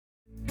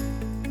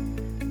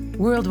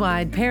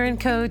Worldwide parent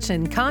coach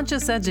and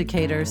conscious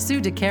educator Sue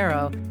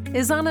DeCaro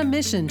is on a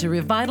mission to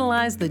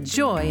revitalize the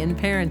joy in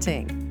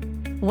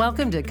parenting.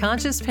 Welcome to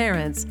Conscious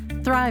Parents,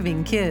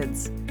 Thriving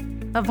Kids,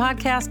 a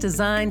podcast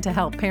designed to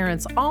help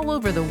parents all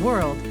over the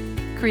world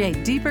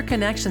create deeper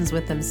connections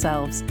with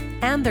themselves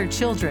and their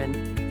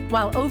children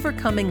while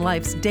overcoming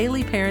life's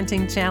daily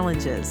parenting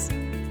challenges.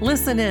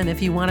 Listen in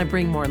if you want to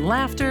bring more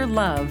laughter,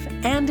 love,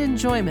 and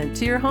enjoyment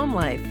to your home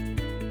life.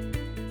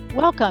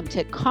 Welcome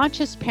to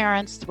Conscious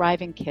Parents,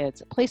 Thriving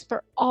Kids, a place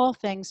for all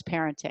things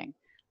parenting.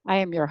 I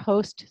am your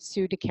host,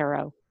 Sue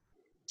DeCaro.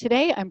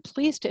 Today, I'm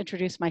pleased to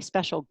introduce my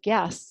special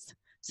guests,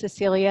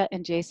 Cecilia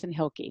and Jason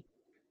Hilke.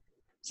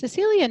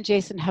 Cecilia and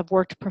Jason have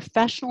worked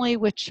professionally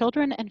with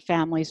children and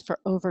families for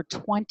over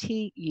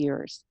 20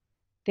 years.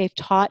 They've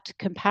taught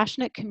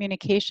compassionate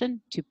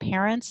communication to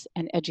parents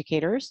and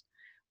educators,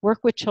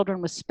 worked with children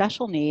with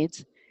special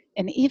needs,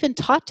 and even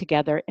taught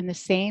together in the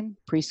same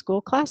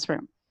preschool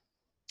classroom.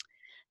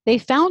 They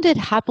founded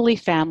Happily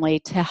Family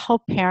to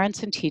help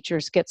parents and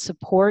teachers get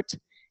support,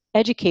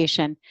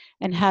 education,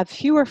 and have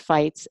fewer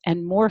fights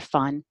and more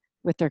fun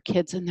with their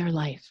kids in their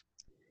life.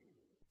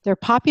 Their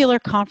popular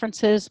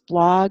conferences,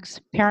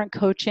 blogs, parent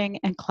coaching,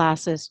 and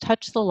classes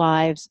touch the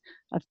lives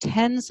of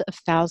tens of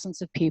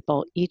thousands of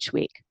people each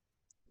week.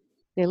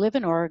 They live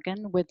in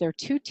Oregon with their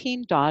 2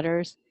 teen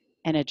daughters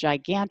and a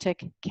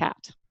gigantic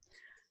cat.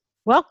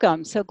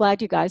 Welcome. So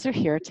glad you guys are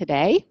here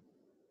today.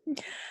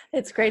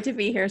 It's great to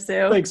be here,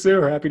 Sue. Thanks, Sue.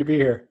 We're happy to be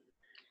here.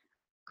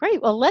 Great.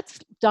 Well, let's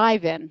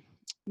dive in.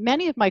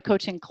 Many of my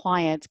coaching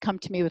clients come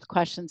to me with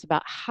questions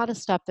about how to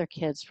stop their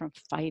kids from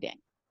fighting.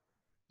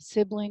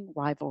 Sibling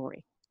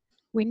rivalry.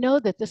 We know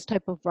that this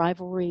type of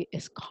rivalry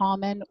is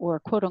common or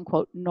quote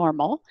unquote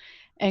normal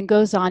and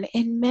goes on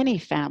in many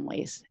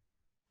families,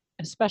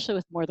 especially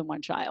with more than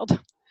one child.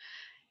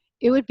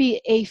 It would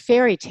be a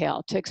fairy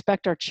tale to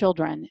expect our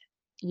children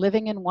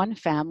living in one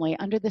family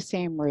under the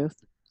same roof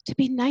to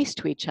be nice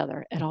to each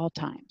other at all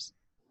times.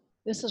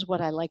 This is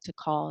what I like to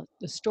call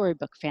the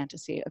storybook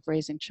fantasy of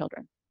raising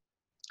children.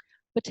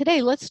 But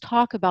today, let's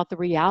talk about the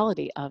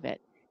reality of it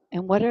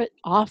and what it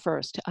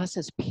offers to us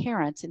as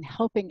parents in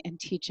helping and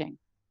teaching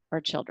our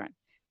children.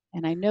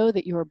 And I know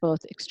that you are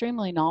both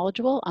extremely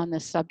knowledgeable on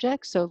this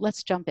subject, so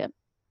let's jump in.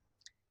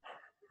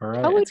 All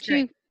right.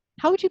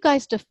 How would you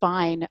guys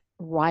define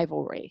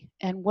rivalry?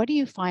 And what do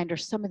you find are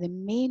some of the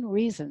main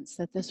reasons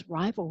that this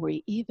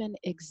rivalry even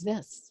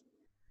exists?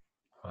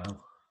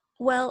 Wow.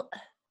 Well,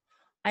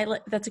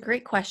 that's a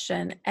great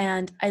question.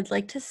 And I'd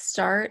like to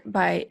start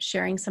by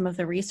sharing some of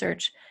the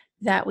research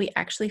that we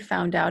actually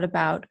found out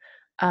about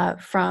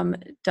from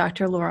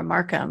Dr. Laura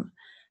Markham,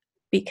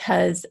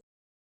 because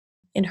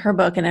in her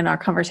book and in our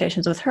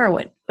conversations with her,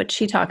 what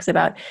she talks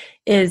about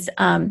is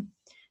some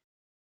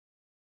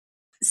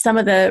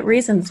of the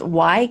reasons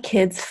why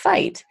kids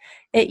fight.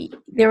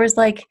 There was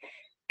like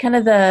kind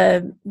of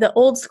the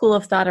old school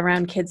of thought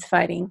around kids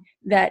fighting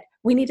that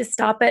we need to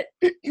stop it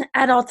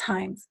at all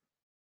times.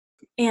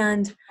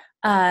 And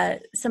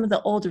some of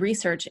the old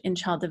research in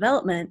child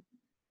development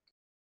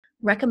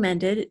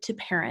recommended to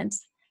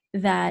parents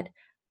that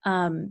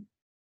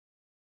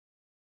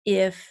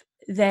if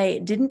they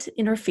didn't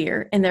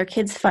interfere in their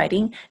kids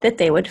fighting, that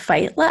they would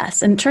fight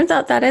less. And it turns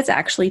out that is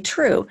actually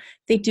true.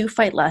 They do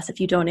fight less if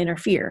you don't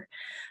interfere.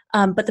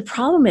 But the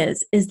problem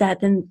is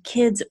that then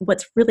kids,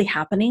 what's really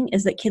happening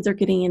is that kids are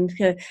getting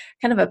into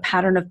kind of a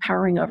pattern of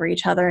powering over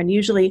each other. And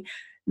usually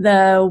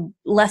the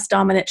less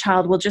dominant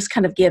child will just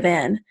kind of give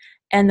in,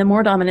 and the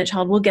more dominant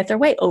child will get their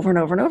way over and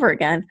over and over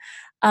again.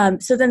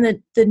 So then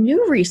the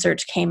new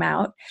research came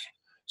out.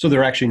 So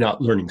they're actually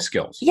not learning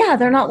skills. Yeah,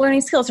 they're not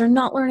learning skills. They're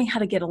not learning how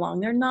to get along.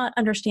 They're not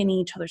understanding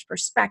each other's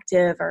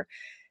perspective or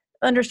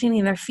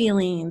understanding their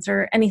feelings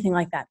or anything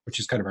like that. Which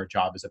is kind of our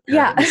job as a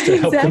parent, is to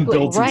help exactly. them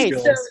build some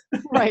skills.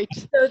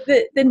 So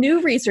the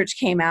new research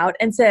came out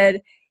and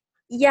said,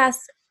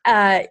 yes,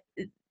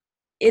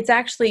 it's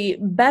actually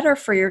better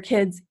for your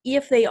kids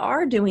if they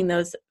are doing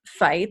those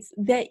fights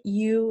that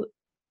you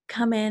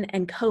come in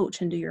and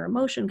coach and do your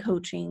emotion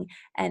coaching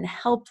and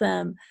help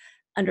them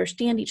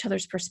understand each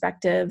other's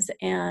perspectives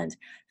and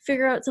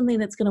figure out something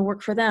that's going to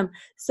work for them.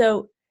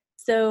 So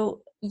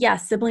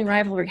yes, sibling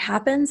rivalry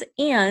happens.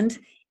 And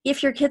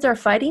if your kids are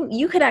fighting,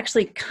 you could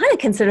actually kind of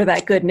consider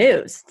that good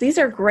news. These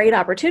are great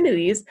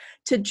opportunities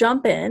to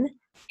jump in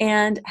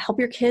and help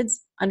your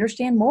kids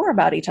understand more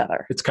about each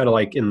other. It's kind of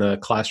like in the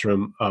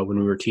classroom when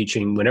we were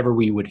teaching, whenever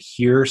we would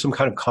hear some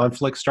kind of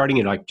conflict starting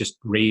and like just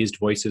raised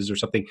voices or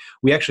something,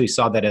 we actually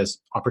saw that as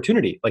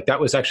opportunity. Like that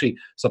was actually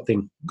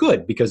something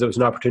good because it was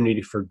an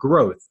opportunity for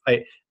growth.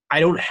 I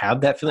don't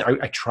have that feeling.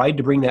 I tried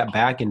to bring that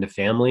back into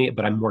family,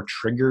 but I'm more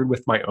triggered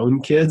with my own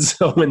kids.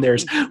 So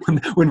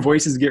when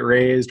voices get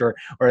raised or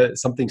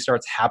something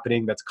starts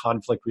happening that's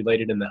conflict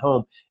related in the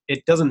home,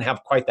 it doesn't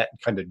have quite that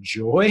kind of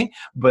joy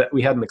but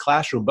we had in the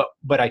classroom.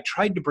 But I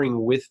tried to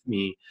bring with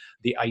me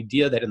the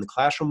idea that in the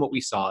classroom, what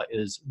we saw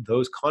is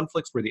those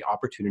conflicts were the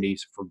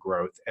opportunities for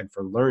growth and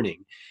for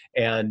learning.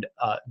 And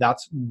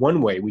that's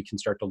one way we can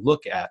start to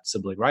look at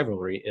sibling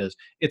rivalry is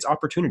it's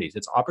opportunities.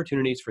 It's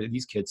opportunities for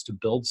these kids to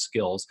build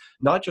skills,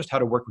 not just how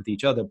to work with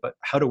each other, but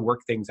how to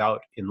work things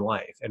out in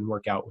life and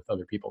work out with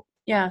other people.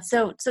 Yeah.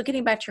 So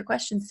getting back to your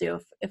question, Sue,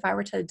 if I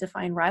were to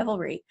define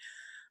rivalry,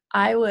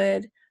 I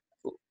would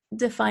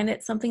define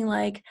it something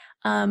like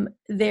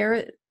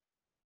they're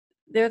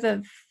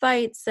the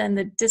fights and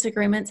the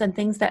disagreements and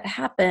things that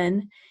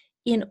happen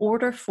in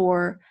order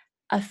for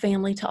a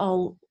family to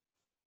all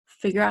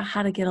figure out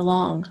how to get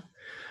along.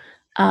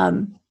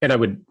 And I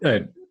would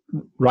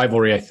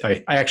rivalry.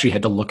 I actually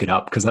had to look it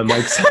up because I'm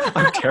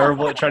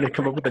terrible at trying to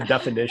come up with a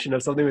definition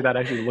of something without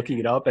actually looking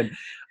it up. And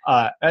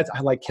I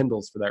like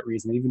Kindles for that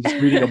reason. Even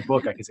just reading a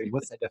book, I can say,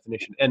 what's that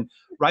definition? And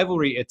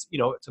rivalry, it's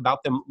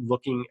about them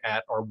looking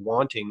at or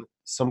wanting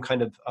some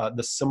kind of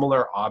the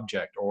similar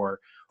object,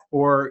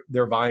 or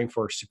they're vying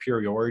for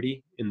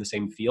superiority in the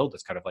same field.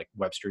 It's kind of like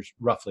Webster's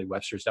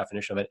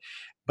definition of it.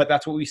 But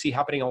that's what we see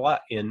happening a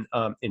lot in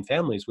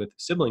families with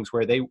siblings,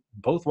 where they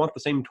both want the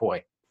same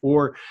toy,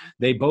 or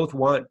they both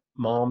want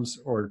mom's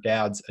or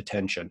dad's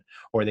attention,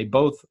 or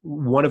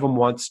one of them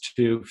wants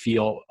to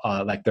feel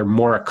like they're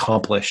more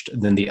accomplished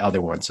than the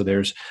other one. So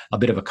there's a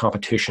bit of a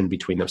competition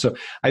between them. So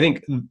I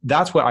think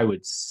that's what I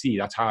would see.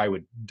 That's how I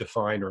would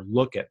define or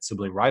look at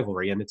sibling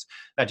rivalry. And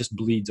that just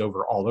bleeds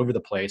all over the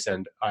place.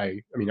 And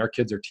I mean, our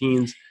kids are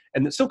teens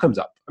and it still comes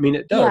up. I mean,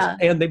 it does. Yeah.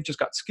 And they've just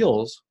got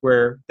skills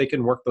where they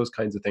can work those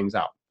kinds of things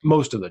out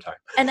most of the time.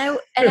 And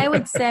I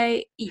would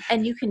say,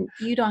 and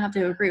you don't have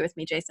to agree with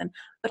me, Jason,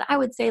 but I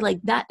would say like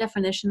that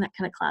definition, that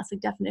kind of classic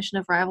definition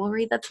of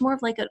rivalry, that's more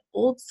of like an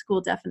old school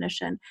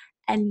definition.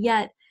 And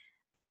yet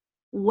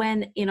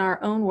when in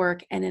our own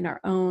work and in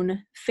our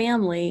own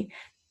family,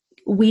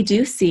 we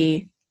do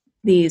see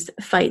these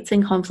fights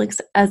and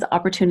conflicts as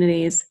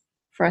opportunities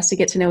for us to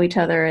get to know each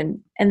other. And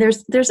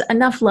there's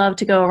enough love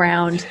to go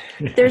around.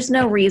 There's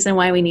no reason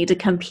why we need to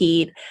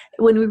compete.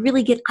 When we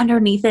really get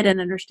underneath it and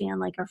understand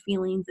like our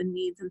feelings and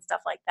needs and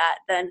stuff like that,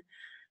 then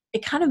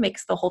it kind of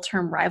makes the whole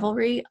term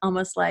rivalry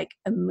almost like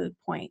a moot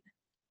point.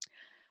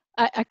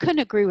 I couldn't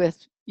agree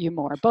with you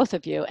more, both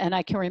of you. And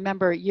I can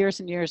remember years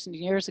and years and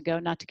years ago,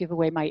 not to give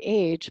away my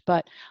age,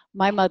 but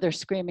my mother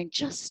screaming,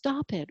 "Just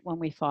stop it," when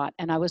we fought.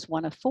 And I was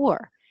one of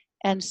 4.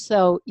 And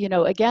so,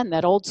 again,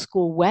 that old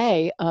school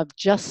way of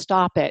just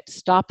stop it,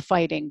 stop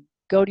fighting,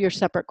 go to your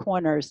separate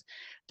corners.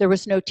 There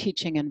was no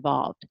teaching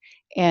involved.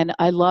 And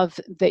I love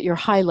that you're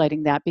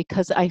highlighting that,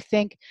 because I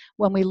think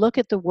when we look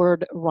at the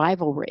word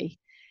rivalry,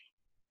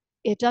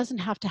 it doesn't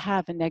have to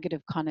have a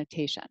negative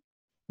connotation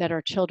that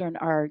our children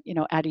are,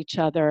 at each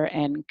other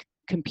and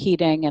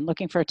competing and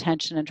looking for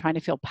attention and trying to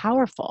feel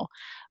powerful.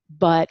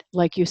 But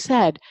like you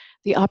said,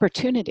 the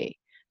opportunity.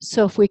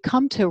 So if we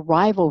come to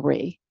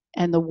rivalry,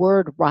 and the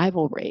word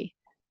rivalry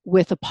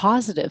with a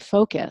positive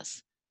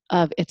focus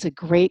of it's a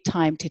great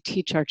time to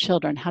teach our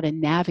children how to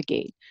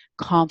navigate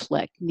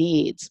conflict,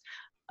 needs,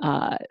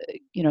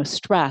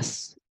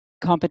 stress,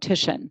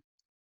 competition,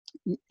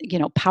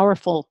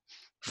 powerful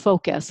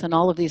focus, and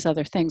all of these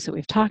other things that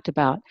we've talked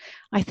about.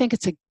 I think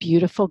it's a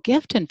beautiful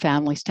gift in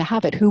families to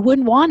have it. Who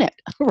wouldn't want it,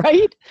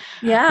 right?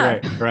 Yeah.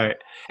 Right.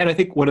 And I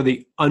think one of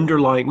the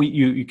underlying,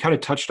 you kind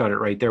of touched on it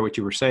right there, what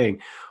you were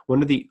saying,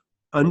 one of the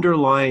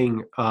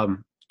underlying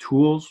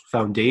tools,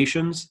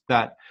 foundations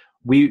that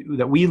we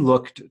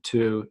looked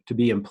to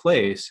be in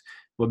place,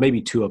 well,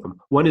 maybe 2 of them.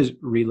 One is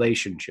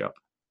relationship,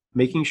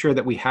 making sure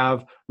that we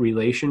have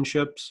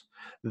relationships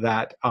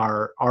that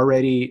are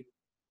already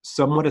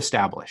somewhat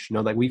established,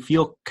 like we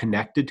feel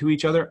connected to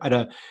each other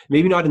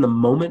maybe not in the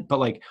moment, but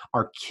like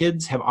our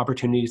kids have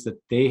opportunities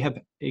that they have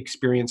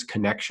experienced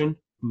connection,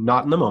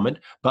 not in the moment,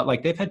 but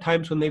like they've had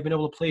times when they've been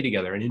able to play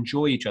together and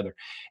enjoy each other.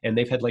 And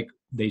they've had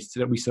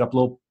we set up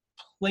little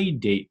play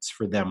dates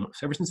for them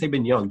ever since they've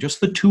been young, just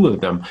the 2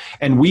 of them.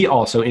 And we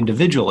also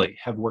individually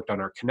have worked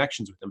on our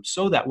connections with them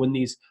so that when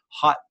these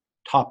hot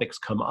topics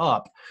come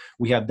up,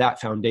 we have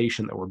that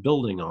foundation that we're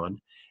building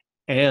on.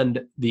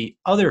 And the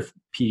other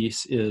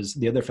piece is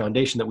the other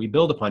foundation that we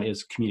build upon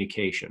is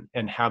communication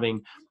and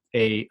having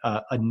a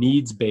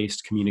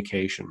needs-based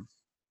communication.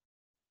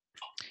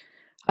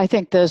 I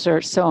think those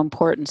are so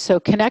important. So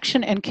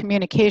connection and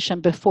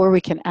communication before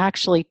we can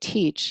actually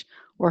teach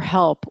or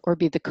help or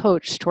be the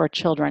coach to our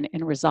children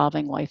in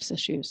resolving life's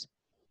issues.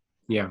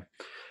 Yeah.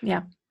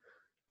 Yeah.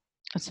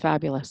 That's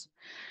fabulous.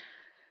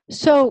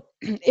 So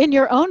in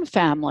your own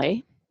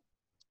family,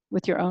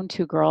 with your own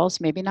 2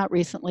 girls, maybe not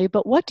recently,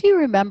 but what do you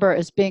remember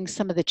as being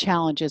some of the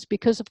challenges?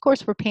 Because of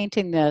course we're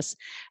painting this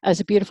as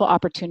a beautiful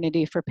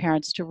opportunity for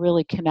parents to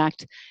really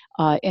connect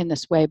in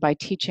this way by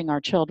teaching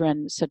our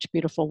children such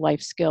beautiful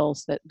life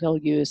skills that they'll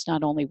use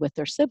not only with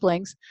their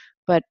siblings,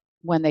 but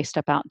when they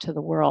step out into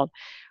the world.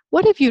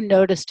 What have you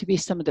noticed to be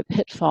some of the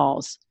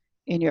pitfalls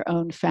in your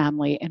own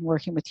family and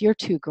working with your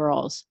 2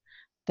 girls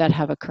that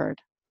have occurred?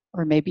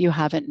 Or maybe you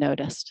haven't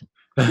noticed?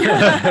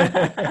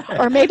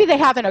 Or maybe they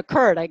haven't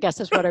occurred, I guess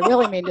is what I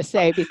really mean to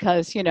say,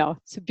 because,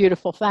 it's a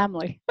beautiful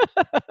family.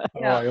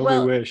 Oh, I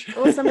only wish.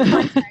 Well, some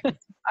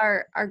context.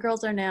 Our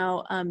girls are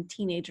now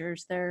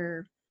teenagers.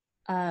 They're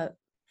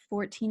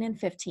 14 and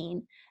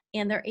 15,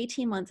 and they're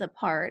 18 months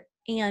apart.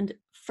 And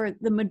for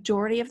the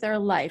majority of their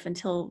life,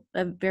 until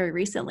very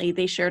recently,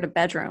 they shared a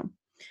bedroom.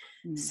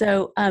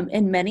 So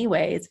in many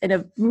ways, in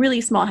a really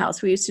small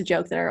house, we used to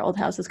joke that our old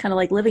house was kind of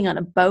like living on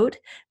a boat,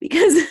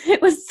 because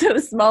it was so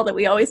small that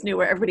we always knew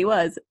where everybody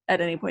was at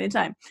any point in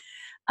time.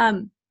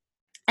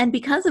 And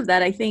because of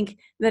that, I think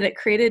that it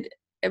created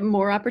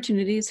more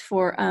opportunities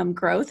for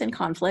growth and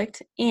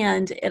conflict.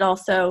 And it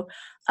also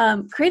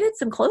created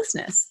some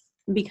closeness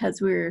because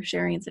we were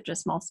sharing in such a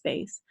small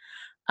space.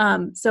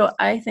 So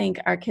I think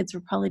our kids were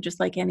probably just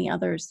like any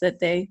others, that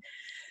they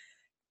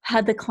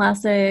had the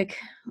classic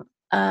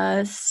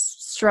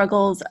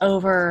struggles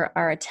over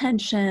our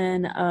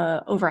attention,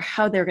 over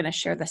how they're going to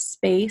share the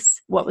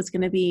space, what was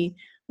going to be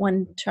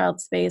one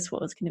child's space,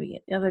 what was going to be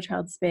the other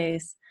child's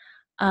space.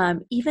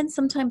 Even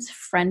sometimes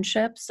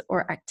friendships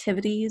or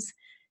activities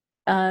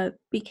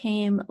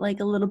became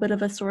like a little bit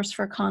of a source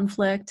for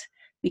conflict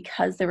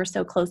because they were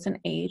so close in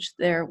age.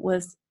 There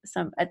was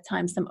at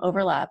times some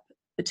overlap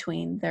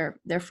between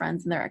their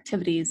friends and their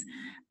activities.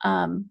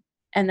 And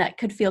that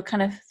could feel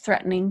kind of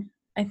threatening,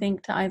 I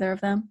think, to either of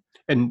them.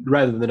 And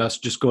rather than us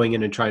just going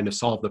in and trying to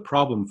solve the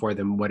problem for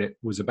them, what it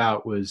was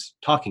about was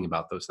talking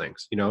about those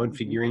things, and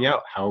figuring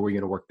out how are we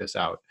going to work this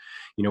out.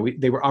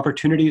 They were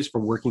opportunities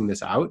for working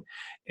this out.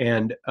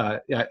 And I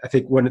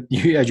think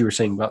as you were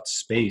saying about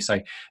space,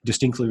 I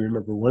distinctly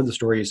remember one of the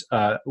stories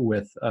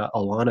with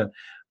Alana,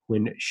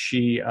 when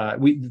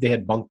they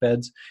had bunk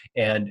beds,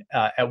 and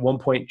at one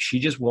point she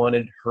just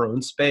wanted her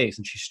own space,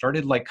 and she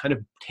started like kind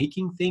of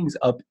taking things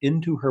up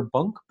into her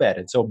bunk bed,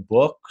 and so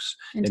books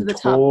into and the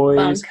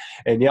toys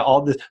and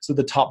all this. So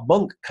the top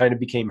bunk kind of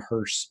became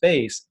her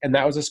space, and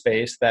that was a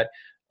space that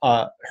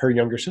her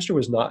younger sister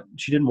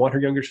she didn't want her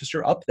younger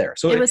sister up there.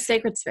 So it was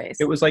sacred space.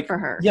 It was like for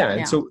her. Yeah.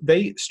 And so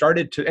they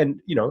started to,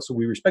 and so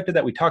we respected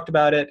that. We talked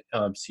about it.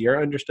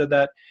 Sierra understood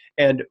that.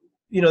 And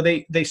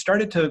they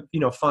started to,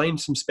 find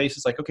some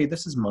spaces like, okay,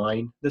 this is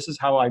mine. This is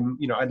how I'm,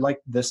 I'd like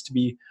this to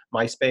be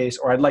my space,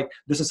 or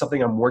this is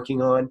something I'm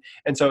working on.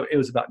 And so it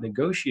was about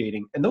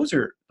negotiating. And those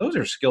are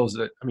skills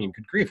that,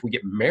 good grief, we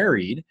get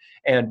married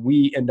and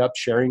we end up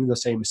sharing the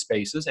same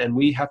spaces, and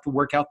we have to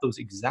work out those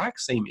exact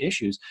same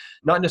issues.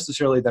 Not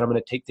necessarily that I'm going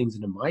to take things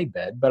into my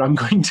bed, but I'm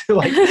going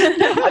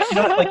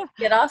to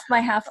get off my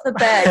half of the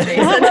bed,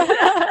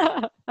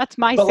 Jason. That's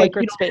my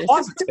sacred space.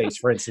 Closet space,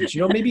 for instance.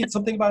 Maybe it's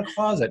something about a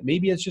closet.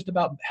 Maybe it's just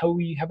about how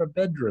we have a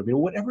bedroom.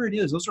 Whatever it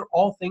is, those are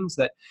all things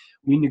that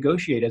we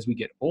negotiate as we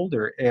get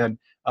older. And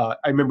I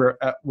remember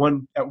at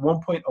one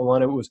point,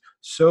 Alana was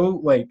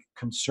so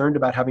concerned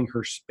about having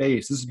her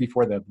space. This is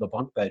before the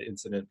bunk bed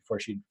incident, before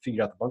she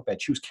figured out the bunk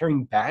bed. She was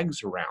carrying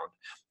bags around.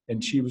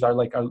 And she was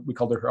we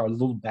called her our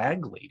little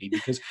bag lady,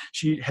 because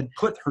she had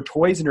put her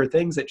toys and her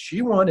things that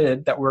she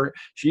wanted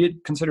she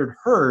had considered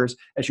hers,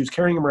 and she was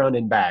carrying them around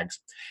in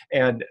bags.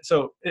 And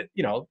so,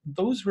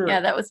 those were... Yeah,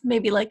 that was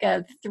maybe like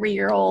a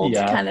 3-year-old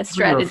kind of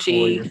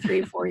strategy,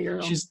 3 or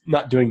 4-year-old. She's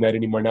not doing that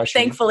anymore now.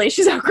 Thankfully,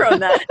 she's outgrown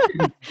that.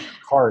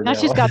 Now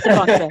she's got the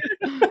bunk bed.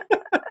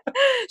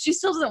 She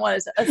still doesn't want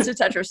us to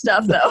touch her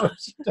stuff, though.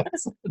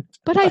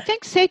 But I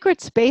think sacred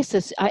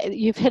spaces,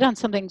 you've hit on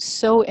something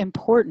so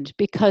important,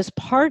 because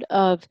part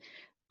of,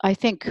 I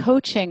think,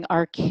 coaching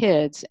our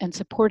kids and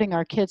supporting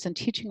our kids and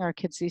teaching our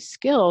kids these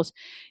skills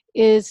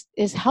is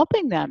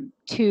helping them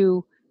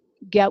to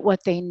get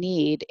what they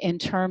need in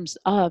terms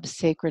of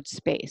sacred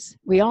space.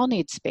 We all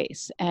need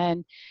space.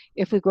 And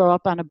if we grow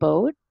up on a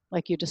boat,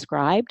 like you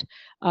described,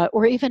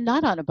 or even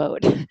not on a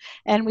boat,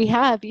 and we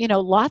have,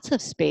 lots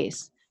of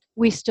space,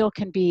 we still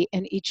can be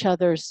in each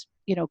other's,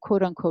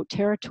 quote unquote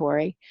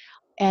territory,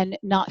 and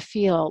not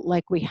feel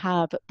like we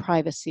have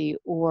privacy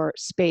or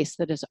space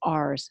that is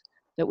ours,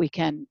 that we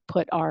can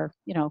put our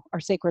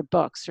sacred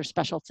books or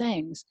special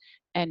things,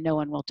 and no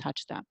one will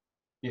touch them.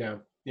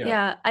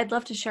 Yeah. I'd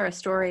love to share a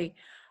story,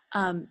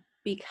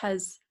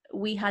 because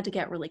we had to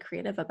get really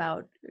creative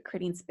about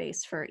creating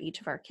space for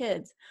each of our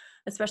kids,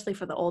 especially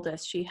for the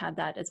oldest. She had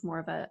that as more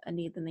of a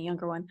need than the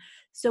younger one.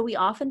 So we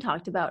often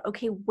talked about,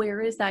 okay,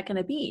 where is that going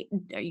to be?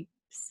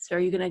 Are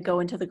you going to go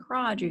into the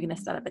garage? Are you going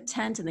to set up a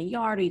tent in the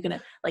yard? Are you going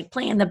to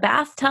play in the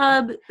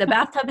bathtub? The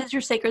bathtub is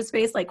your sacred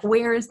space.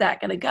 Where is that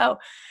going to go?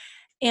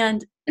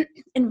 And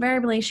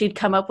invariably she'd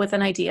come up with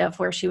an idea of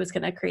where she was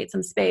going to create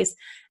some space.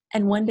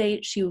 And one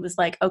day she was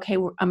like, okay,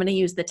 I'm going to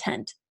use the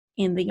tent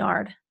in the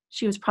yard.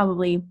 She was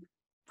probably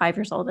 5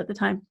 years old at the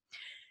time.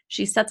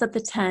 She sets up the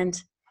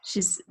tent.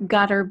 She's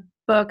got her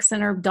books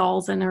and her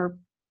dolls and her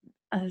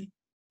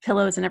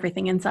pillows and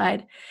everything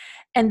inside.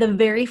 And the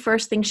very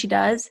first thing she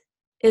does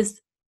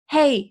is,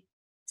 hey,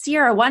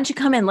 Sierra, why don't you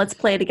come in? Let's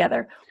play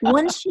together.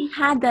 Once she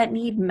had that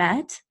need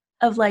met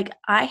of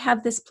I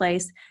have this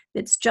place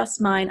that's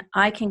just mine,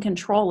 I can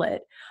control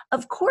it.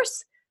 Of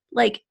course,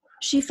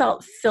 she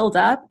felt filled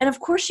up, and of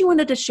course she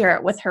wanted to share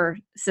it with her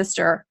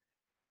sister.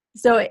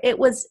 So it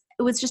was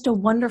was just a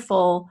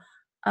wonderful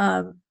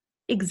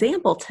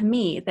example to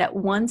me that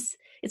once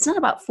it's not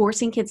about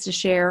forcing kids to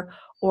share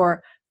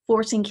or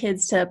forcing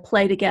kids to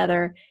play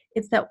together.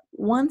 It's that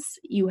once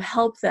you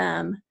help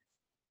them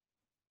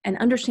and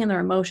understand their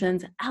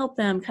emotions, help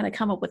them kind of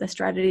come up with a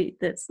strategy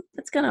that's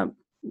going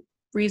to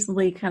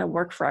reasonably kind of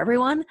work for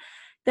everyone,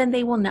 then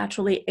they will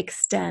naturally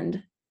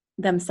extend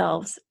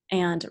themselves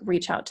and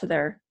reach out to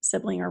their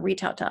sibling or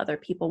reach out to other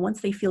people.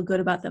 Once they feel good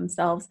about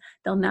themselves,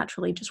 they'll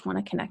naturally just want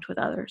to connect with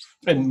others.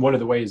 And one of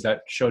the ways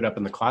that showed up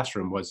in the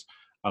classroom was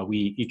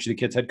each of the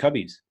kids had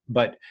cubbies,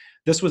 but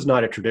this was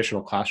not a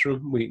traditional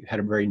classroom. We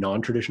had a very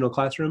non-traditional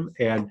classroom,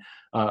 and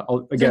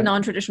again, it's a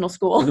non-traditional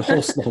school. The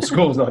whole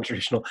school was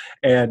non-traditional,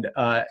 and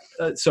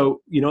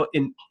so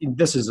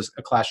this is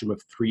a classroom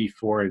of 3,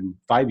 4, and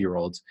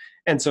 5-year-olds,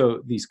 and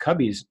so these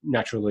cubbies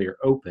naturally are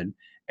open.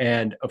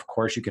 And of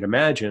course, you can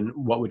imagine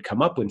what would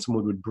come up when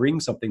someone would bring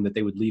something that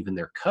they would leave in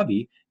their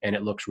cubby, and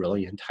it looks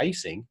really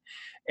enticing.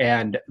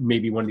 And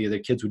maybe one of the other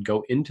kids would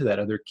go into that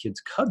other kid's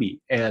cubby,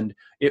 and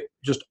it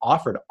just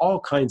offered all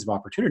kinds of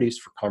opportunities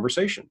for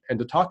conversation and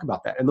to talk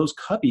about that. And those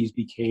cubbies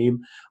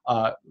became,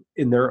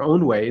 in their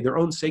own way, their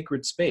own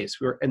sacred space.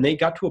 And they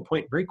got to a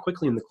point very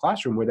quickly in the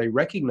classroom where they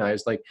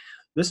recognized, like,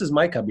 this is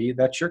my cubby,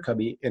 that's your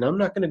cubby, and I'm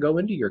not going to go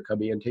into your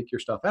cubby and take your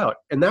stuff out.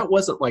 And that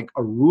wasn't like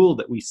a rule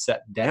that we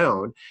set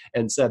down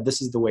and said, this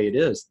is the way it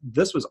is.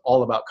 This was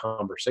all about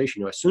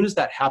conversation. As soon as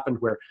that happened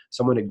where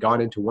someone had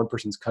gone into one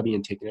person's cubby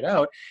and taken it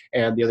out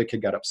and the other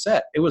kid got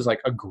upset, it was like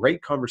a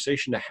great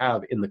conversation to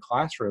have in the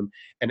classroom.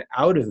 And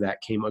out of that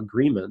came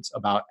agreements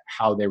about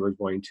how they were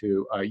going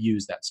to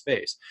use that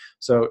space.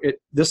 So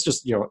this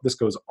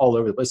goes all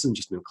over. This isn't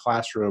just in a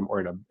classroom or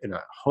in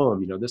a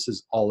home. This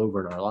is all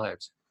over in our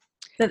lives.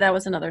 That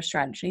was another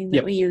strategy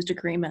that we used,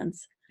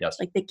 agreements. Yes.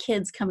 Like the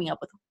kids coming up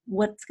with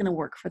what's going to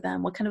work for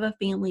them. What kind of a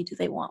family do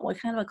they want? What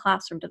kind of a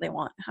classroom do they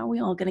want? How are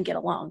we all going to get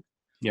along?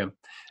 Yeah.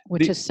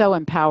 Which is so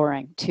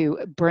empowering to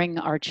bring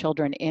our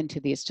children into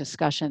these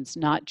discussions,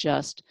 not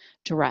just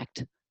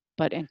direct,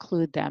 but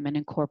include them and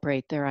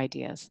incorporate their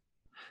ideas.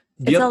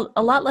 It's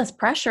a lot less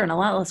pressure and a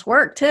lot less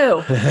work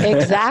too.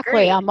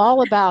 Exactly. I'm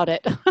all about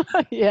it.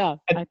 Yeah.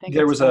 I think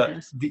there was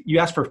you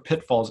asked for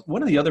pitfalls.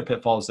 One of the other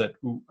pitfalls that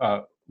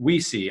we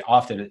see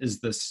often is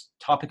this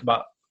topic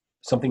about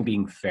something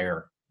being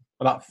fair,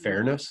 about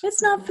fairness.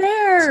 It's not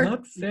fair. It's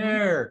not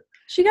fair.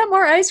 She got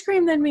more ice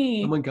cream than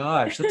me. Oh my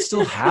gosh, that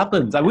still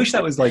happens. I wish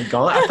that was like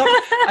gone.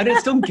 I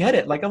just don't get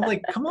it. Like, I'm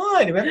like, come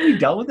on, haven't we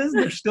dealt with this?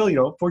 And they're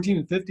still, 14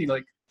 and 15,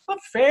 like, it's not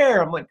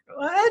fair. I'm like,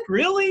 what,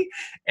 really?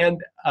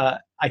 And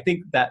I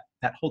think that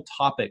whole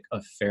topic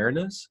of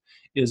fairness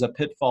is a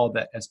pitfall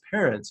that as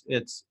parents,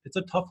 it's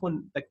a tough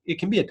one. It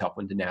can be a tough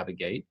one to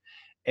navigate.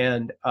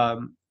 And,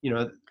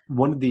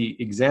 one of the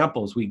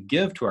examples we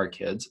give to our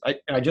kids,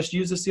 I just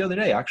used this the other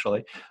day, actually.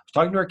 I was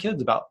talking to our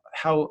kids about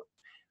how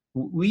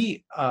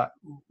we,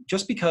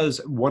 just because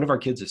one of our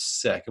kids is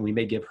sick and we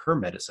may give her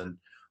medicine,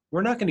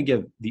 we're not going to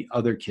give the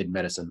other kid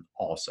medicine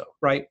also,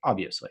 right?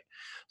 Obviously.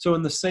 So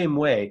in the same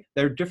way,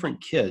 they're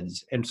different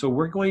kids. And so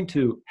we're going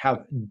to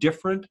have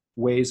different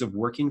ways of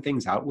working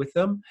things out with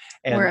them.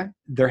 And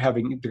they're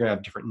going to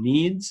have different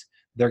needs.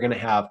 They're going to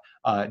have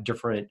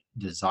different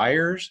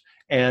desires.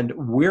 And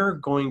we're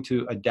going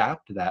to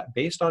adapt to that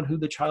based on who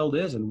the child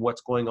is and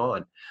what's going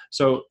on.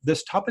 So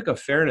this topic of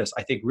fairness,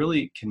 I think,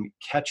 really can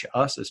catch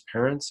us as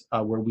parents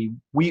where we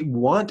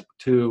want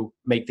to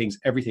make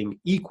everything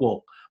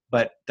equal,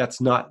 but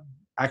that's not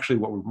actually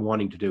what we're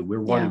wanting to do.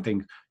 We're wanting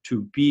things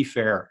to be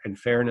fair, and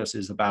fairness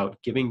is about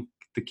giving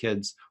the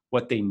kids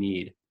what they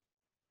need.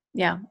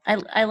 Yeah,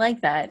 I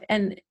like that.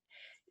 And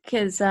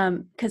because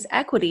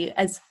equity,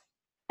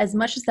 as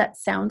much as that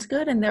sounds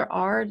good, and there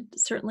are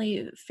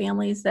certainly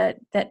families that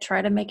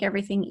try to make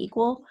everything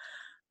equal,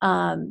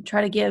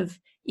 try to give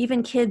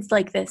even kids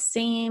like the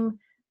same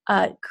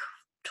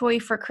toy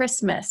for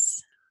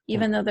Christmas,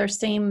 even though they're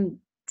same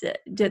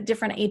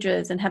different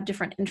ages and have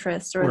different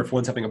interests. Or if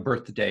one's having a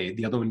birthday,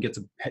 the other one gets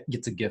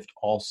a gift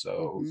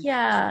also.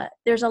 Yeah,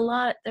 there's a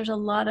lot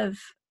of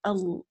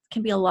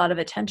can be a lot of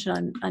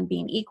attention on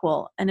being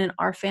equal. And in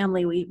our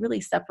family, we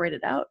really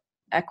separated out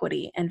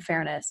equity and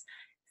fairness,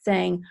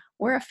 saying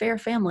we're a fair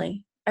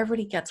family.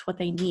 Everybody gets what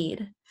they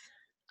need.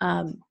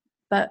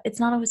 But it's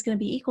not always going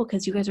to be equal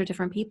because you guys are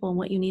different people and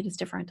what you need is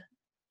different.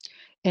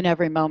 In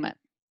every moment.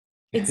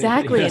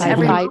 Exactly.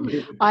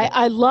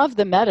 I love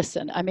the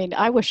medicine. I mean,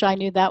 I wish I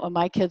knew that when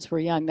my kids were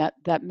young.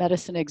 That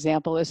medicine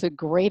example is a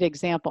great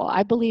example.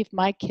 I believe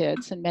my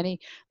kids, and many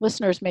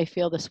listeners may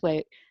feel this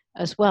way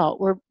as well,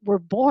 were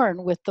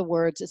born with the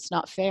words, "It's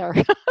not fair."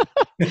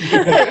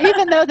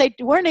 Even though they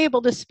weren't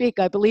able to speak,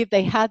 I believe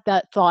they had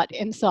that thought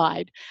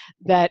inside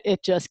that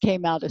it just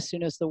came out as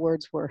soon as the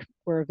words were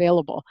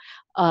available.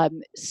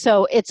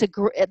 So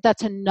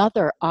that's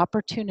another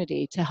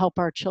opportunity to help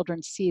our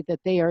children see that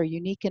they are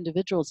unique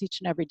individuals each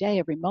and every day,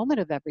 every moment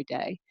of every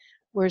day,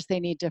 whereas they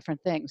need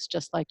different things,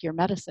 just like your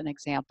medicine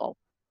example.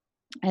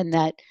 And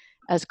that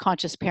as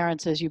conscious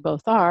parents, as you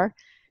both are,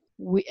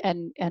 we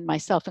and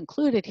myself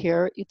included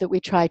here, that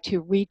we try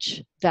to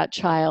reach that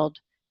child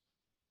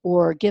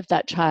or give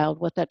that child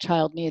what that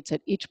child needs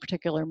at each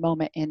particular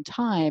moment in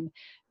time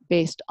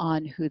based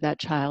on who that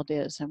child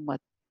is and what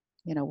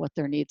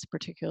their needs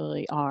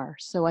particularly are.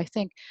 So I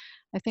think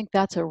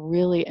that's a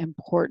really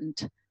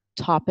important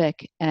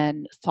topic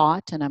and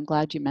thought, and I'm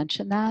glad you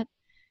mentioned that.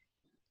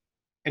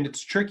 And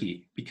it's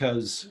tricky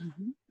because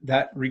Mm-hmm.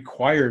 that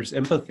requires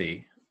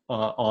empathy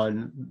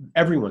on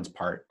everyone's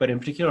part, but in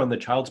particular on the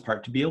child's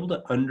part, to be able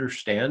to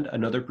understand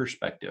another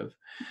perspective,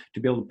 to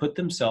be able to put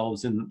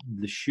themselves in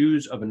the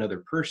shoes of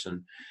another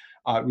person,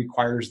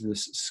 requires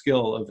this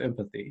skill of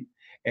empathy.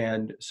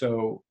 And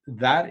so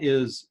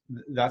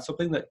that's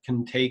something that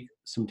can take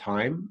some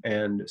time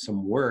and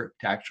some work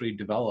to actually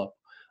develop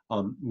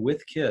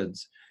with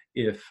kids.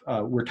 If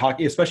we're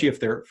talking, especially if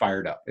they're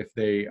fired up, if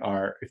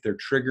they're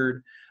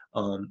triggered,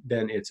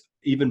 then it's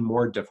even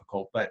more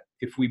difficult. But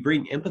if we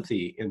bring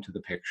empathy into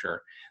the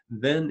picture,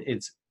 then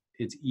it's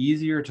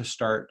easier to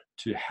start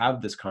to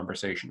have this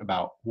conversation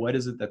about what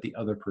is it that the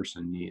other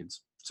person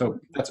needs. So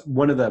that's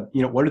one of the,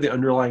 what are the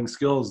underlying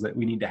skills that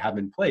we need to have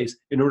in place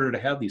in order to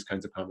have these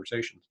kinds of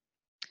conversations?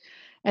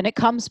 And it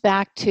comes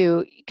back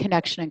to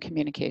connection and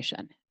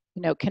communication.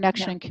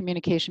 Connection Yeah. and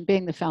communication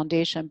being the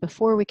foundation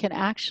before we can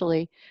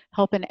actually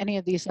help in any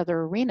of these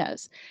other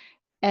arenas.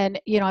 And,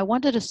 I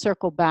wanted to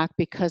circle back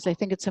because I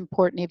think it's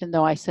important, even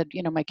though I said,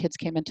 my kids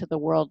came into the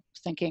world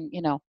thinking,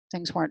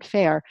 things weren't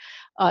fair.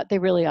 They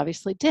really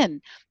obviously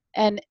didn't.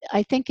 And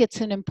I think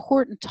it's an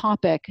important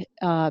topic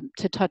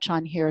to touch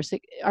on here is that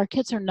our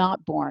kids are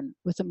not born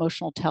with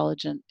emotional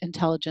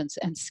intelligence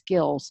and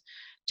skills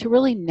to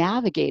really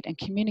navigate and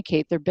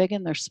communicate their big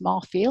and their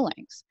small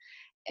feelings.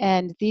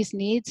 And these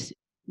needs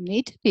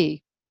need to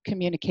be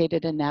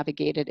communicated and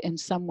navigated in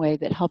some way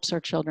that helps our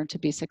children to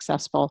be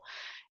successful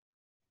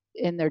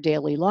in their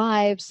daily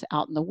lives,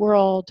 out in the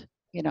world,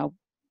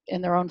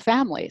 in their own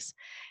families.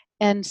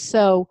 And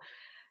so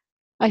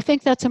I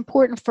think that's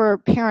important for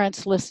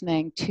parents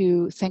listening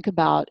to think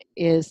about,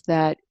 is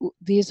that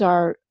these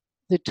are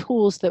the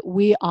tools that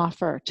we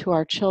offer to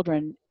our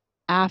children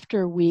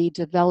after we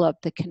develop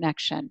the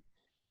connection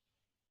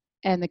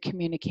and the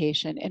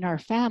communication in our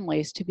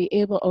families to be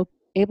able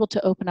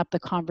to open up the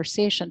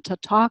conversation to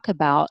talk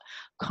about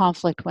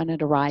conflict when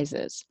it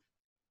arises,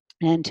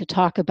 and to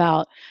talk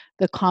about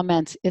the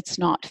comments, it's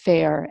not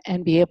fair,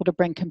 and be able to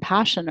bring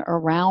compassion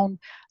around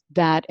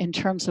that in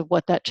terms of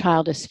what that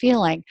child is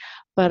feeling,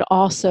 but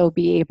also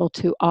be able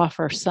to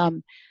offer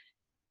some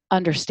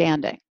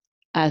understanding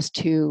as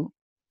to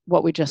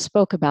what we just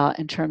spoke about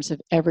in terms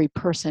of every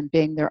person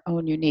being their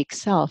own unique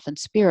self and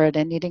spirit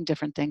and needing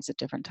different things at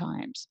different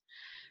times.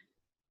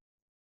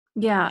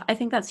 Yeah, I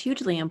think that's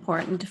hugely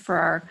important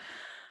for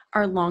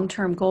our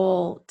long-term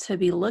goal, to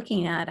be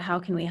looking at how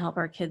can we help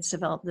our kids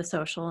develop the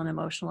social and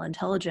emotional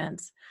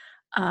intelligence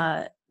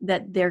that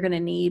they're going to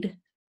need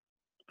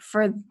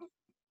for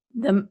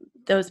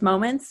those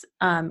moments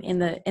in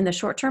the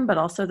short term, but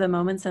also the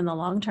moments in the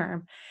long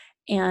term.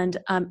 And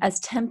as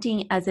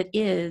tempting as it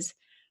is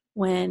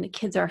when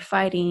kids are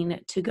fighting,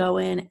 to go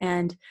in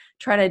and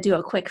try to do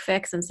a quick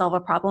fix and solve a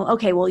problem.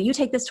 Okay, well, you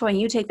take this toy and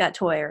you take that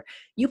toy, or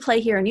you play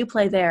here and you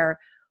play there,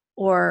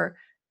 or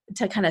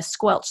to kind of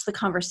squelch the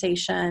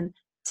conversation,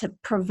 to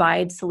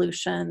provide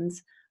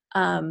solutions.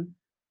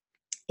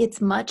 It's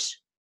much,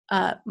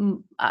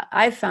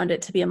 I've found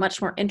it to be a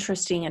much more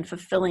interesting and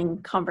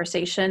fulfilling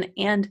conversation,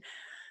 and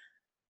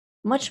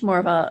much more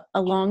of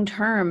a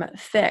long-term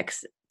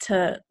fix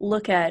to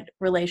look at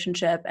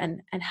relationship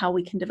and how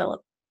we can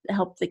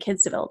help the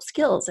kids develop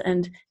skills,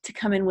 and to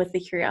come in with the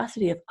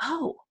curiosity of,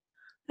 oh,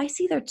 I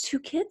see there are 2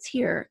 kids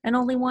here and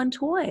only 1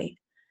 toy.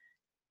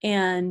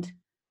 And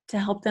to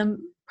help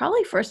them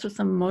probably first with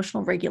some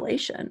emotional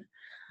regulation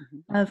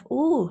of,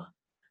 ooh,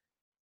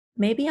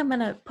 maybe I'm going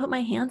to put my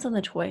hands on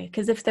the toy,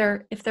 because if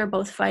they're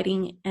both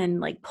fighting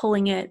and like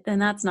pulling it, then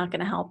that's not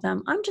going to help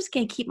them. I'm just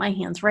going to keep my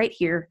hands right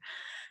here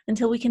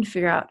until we can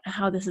figure out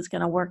how this is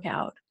going to work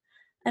out.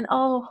 And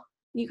oh,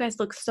 you guys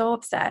look so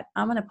upset.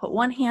 I'm going to put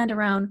one hand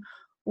around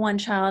one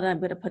child, and I'm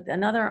going to put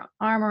another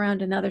arm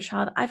around another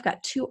child. I've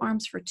got 2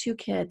 arms for 2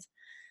 kids.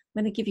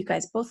 I'm going to give you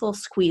guys both little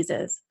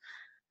squeezes.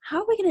 How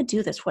are we going to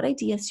do this? What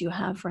ideas do you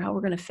have for how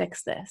we're going to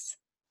fix this?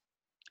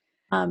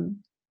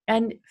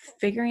 And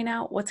figuring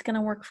out what's going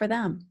to work for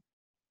them.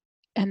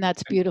 And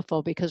that's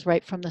beautiful, because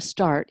right from the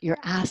start, you're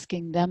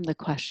asking them the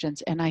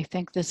questions. And I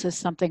think this is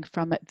something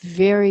from a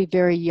very,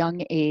 very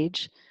young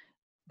age,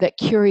 that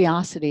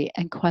curiosity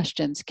and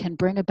questions can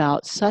bring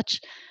about such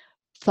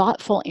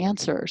thoughtful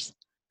answers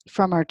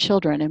from our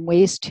children, and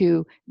ways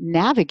to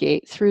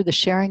navigate through the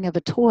sharing of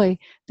a toy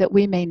that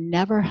we may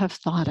never have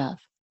thought of.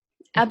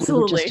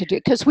 Absolutely.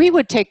 Because we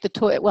would take the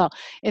toy, well,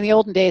 in the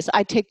olden days,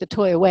 I'd take the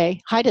toy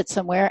away, hide it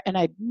somewhere, and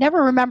I'd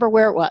never remember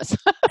where it was.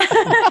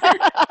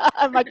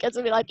 My kids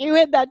would be like, you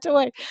hid that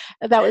toy.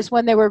 And that was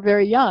when they were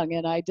very young,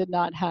 and I did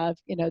not have,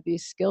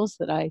 these skills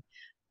that I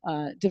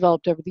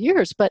developed over the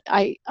years. But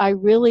I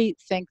really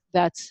think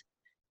that's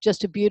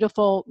just a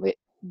beautiful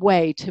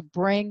way to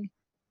bring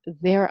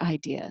their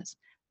ideas,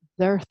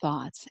 their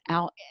thoughts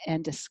out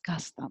and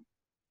discuss them.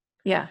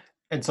 Yeah.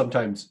 And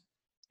sometimes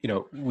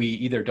we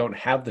either don't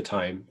have the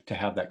time to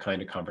have that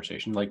kind of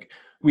conversation. Like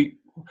we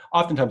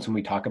oftentimes when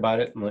we talk about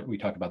it and we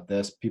talk about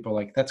this, people are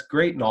like, that's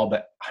great and all,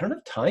 but I don't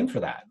have time for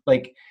that.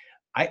 Like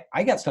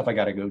I got stuff I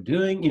got to go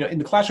doing. In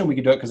the classroom we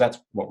can do it because that's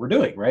what we're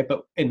doing, right?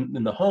 But in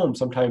the home,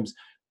 sometimes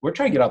we're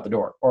trying to get out the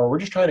door, or we're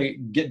just trying to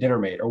get dinner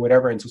made or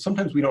whatever. And so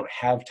sometimes we don't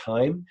have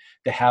time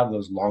to have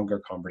those longer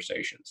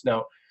conversations.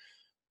 Now,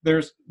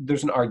 there's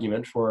an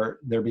argument for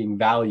there being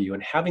value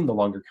in having the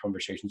longer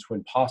conversations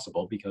when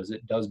possible, because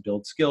it does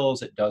build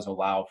skills. It does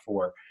allow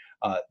for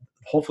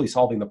hopefully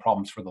solving the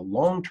problems for the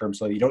long term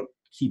so you don't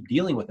keep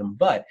dealing with them.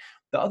 But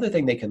the other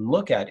thing they can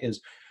look at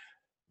is,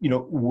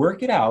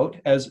 work it out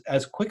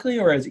as quickly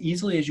or as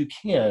easily as you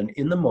can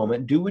in the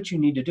moment, do what you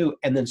need to do,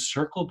 and then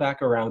circle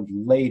back around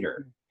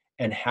later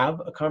and have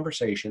a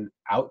conversation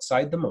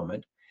outside the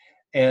moment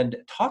and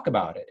talk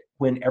about it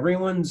when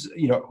everyone's,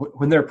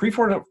 when they're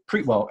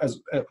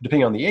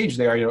depending on the age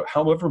they are,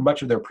 however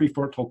much of their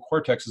prefrontal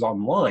cortex is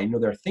online,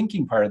 their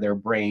thinking part of their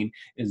brain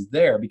is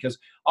there, because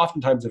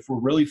oftentimes if we're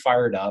really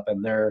fired up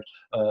and there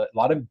are a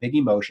lot of big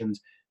emotions,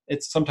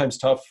 it's sometimes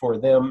tough for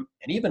them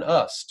and even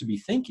us to be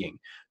thinking.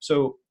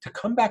 So to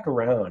come back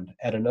around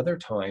at another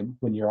time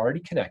when you're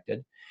already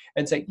connected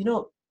and say,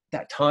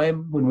 that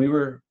time when we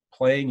were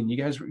playing and you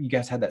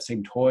guys had that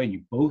same toy and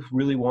you both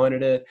really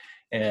wanted it,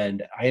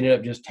 and I ended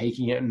up just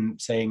taking it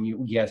and saying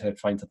you guys had to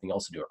find something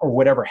else to do, or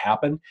whatever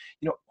happened.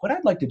 What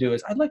I'd like to do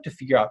is I'd like to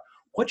figure out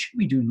what should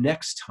we do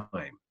next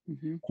time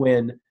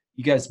when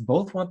you guys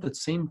both want the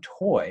same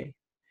toy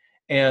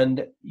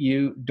and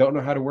you don't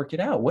know how to work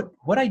it out.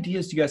 What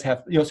ideas do you guys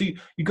have? So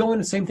you go in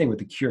the same thing with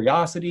the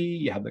curiosity,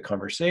 you have the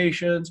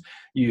conversations,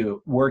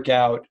 you work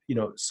out,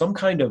 some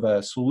kind of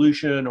a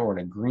solution or an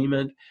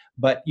agreement,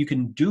 but you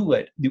can do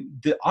it.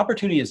 The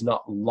opportunity is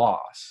not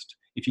lost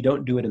if you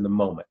don't do it in the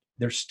moment.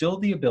 There's still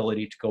the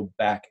ability to go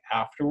back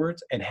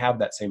afterwards and have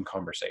that same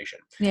conversation.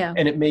 Yeah.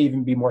 And it may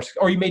even be more,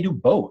 or you may do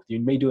both. You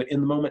may do it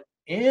in the moment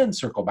and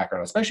circle back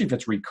around, especially if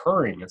it's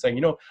recurring and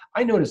saying,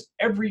 I noticed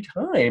every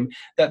time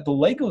that the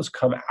Legos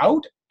come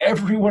out,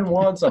 everyone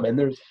wants them. And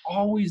there's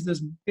always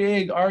this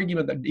big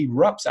argument that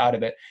erupts out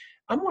of it.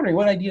 I'm wondering,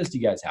 what ideas do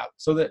you guys have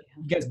so that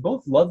you guys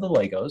both love the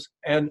Legos?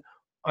 And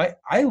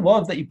I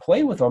love that you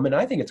play with them. And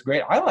I think it's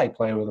great. I like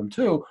playing with them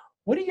too.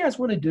 What do you guys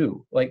want to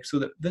do? Like, so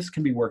that this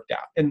can be worked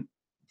out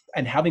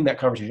and having that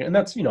conversation. And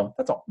that's,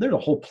 that's all, there's a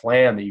whole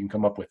plan that you can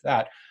come up with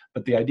that.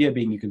 But the idea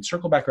being you can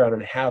circle back around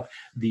and have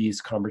these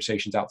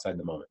conversations outside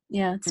the moment.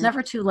 Yeah, it's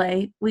never too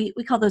late. We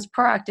call those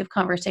proactive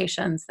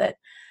conversations that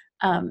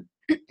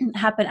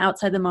happen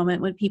outside the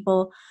moment when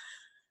people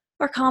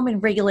are calm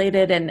and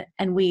regulated,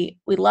 and we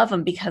love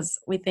them because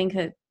we think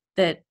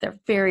that they're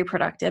very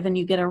productive and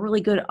you get a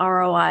really good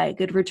ROI,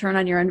 good return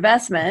on your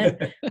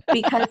investment,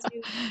 because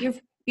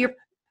you're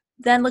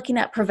then looking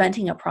at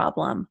preventing a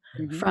problem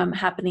from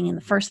happening in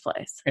the first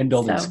place. And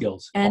building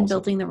skills. And also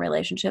building the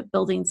relationship,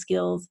 building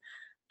skills.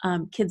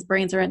 Kids'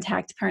 brains are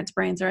intact, parents'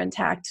 brains are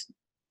intact.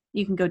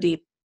 You can go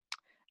deep.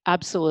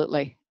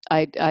 Absolutely.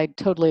 I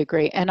totally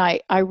agree. And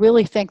I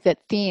really think that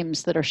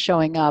themes that are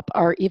showing up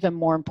are even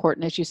more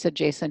important, as you said,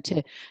 Jason,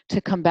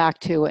 to come back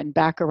to and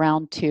back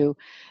around to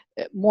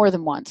more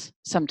than once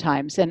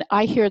sometimes. And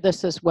I hear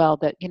this as well,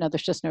 that,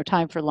 there's just no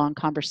time for long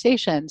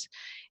conversations.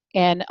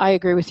 And I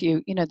agree with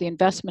you, the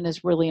investment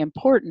is really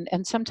important.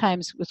 And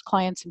sometimes with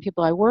clients and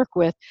people I work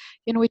with,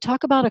 we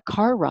talk about a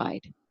car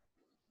ride.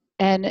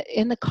 And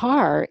in the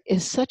car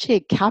is such a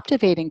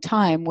captivating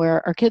time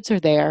where our kids are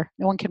there,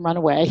 no one can run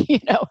away,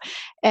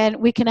 and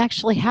we can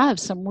actually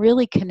have some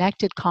really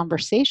connected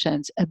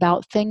conversations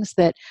about things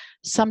that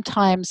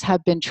sometimes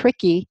have been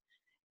tricky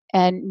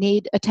and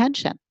need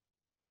attention.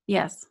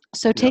 Yes.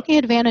 So taking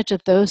advantage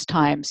of those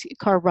times,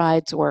 car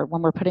rides, or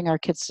when we're putting our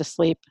kids to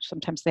sleep,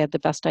 sometimes they have the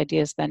best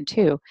ideas then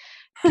too,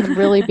 can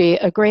really be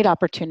a great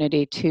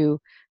opportunity to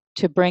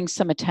bring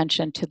some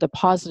attention to the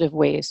positive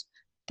ways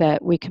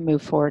that we can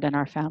move forward in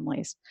our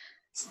families.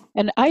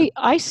 And I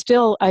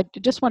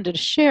just wanted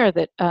to share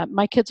that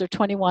my kids are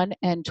 21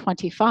 and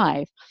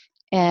 25,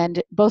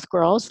 and both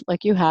girls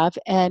like you have,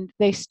 and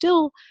they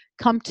still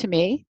come to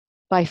me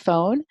by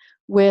phone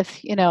with,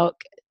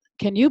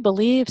 can you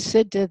believe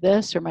Sid did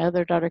this? Or my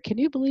other daughter, can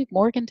you believe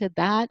Morgan did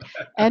that?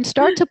 And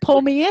start to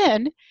pull me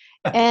in.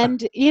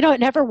 And, it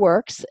never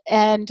works.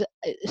 And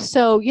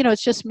so,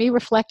 it's just me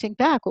reflecting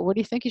back. Well, what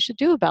do you think you should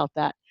do about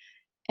that?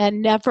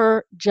 And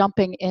never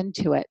jumping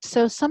into it.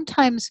 So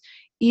sometimes,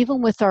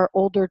 even with our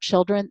older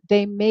children,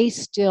 they may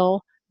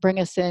still bring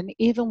us in,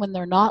 even when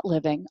they're not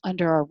living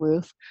under our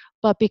roof.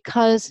 But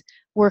because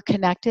we're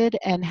connected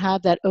and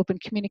have that open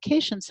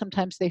communication,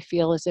 sometimes they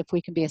feel as if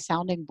we can be a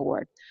sounding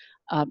board.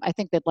 I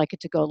think they'd like it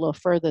to go a little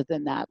further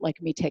than that,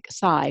 like me take a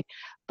side.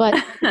 But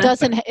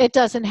it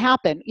doesn't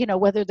happen.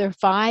 Whether they're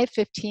 5,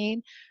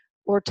 15,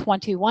 or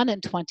 21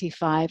 and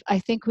 25, I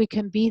think we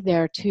can be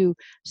there to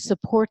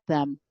support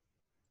them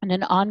on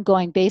an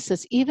ongoing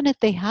basis. Even if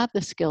they have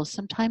the skills,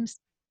 sometimes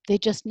they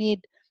just need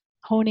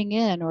honing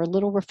in, or a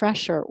little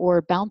refresher,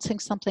 or bouncing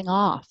something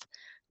off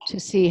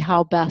to see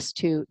how best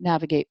to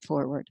navigate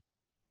forward.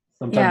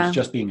 Sometimes Yeah.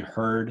 just being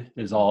heard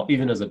is all,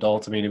 even as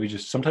adults. I mean,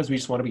 sometimes we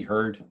just want to be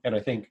heard. And I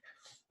think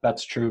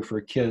that's true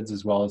for kids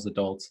as well as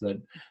adults,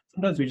 that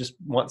sometimes we just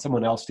want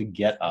someone else to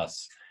get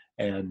us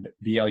and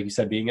be, like you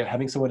said,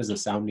 having someone as a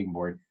sounding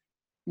board.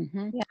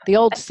 Yeah. The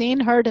old seen,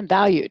 heard, and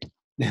valued.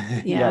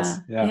 Yeah. Yes.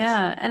 Yes.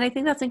 Yeah. And I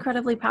think that's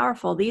incredibly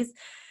powerful. These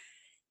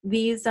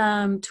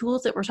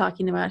tools that we're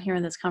talking about here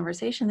in this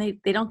conversation,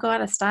 they don't go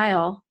out of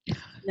style,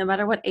 no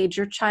matter what age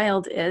your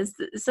child is.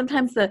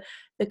 Sometimes the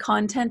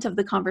content of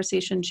the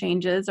conversation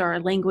changes, or our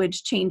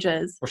language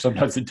changes, Or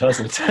sometimes it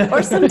doesn't.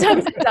 or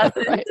sometimes it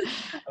doesn't. Right.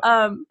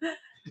 Um,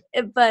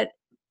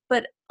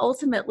 but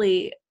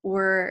ultimately,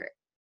 we're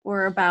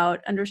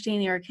about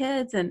understanding our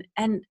kids, and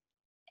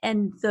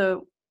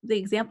the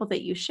example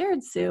that you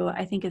shared, Sue,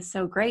 I think is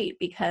so great,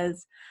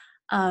 because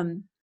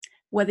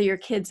whether your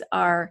kids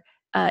are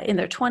in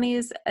their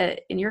 20s,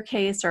 in your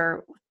case,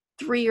 or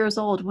 3 years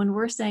old, when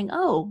we're saying,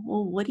 oh,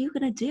 well, what are you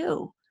going to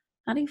do?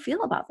 How do you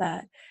feel about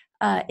that?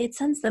 It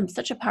sends them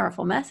such a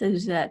powerful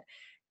message that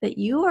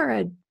you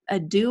are a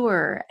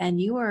doer,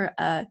 and you are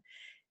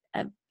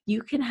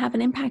you can have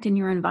an impact in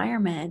your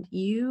environment.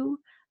 You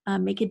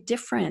make a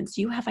difference.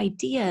 You have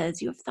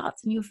ideas, you have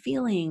thoughts, and you have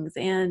feelings.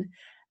 And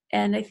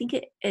I think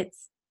it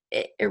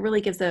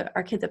really gives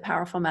our kids a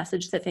powerful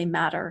message that they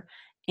matter,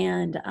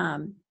 and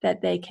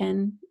that they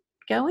can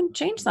go and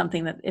change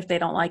something that if they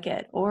don't like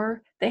it,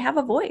 or they have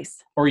a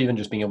voice. Or even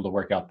just being able to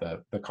work out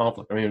the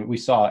conflict. I mean, we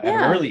saw at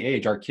an early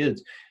age, our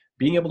kids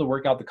being able to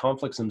work out the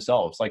conflicts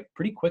themselves, like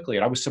pretty quickly.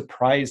 And I was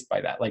surprised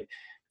by that. Like,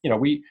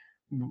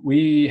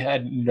 we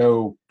had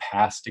no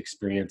past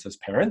experience as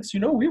parents.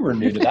 We were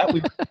new to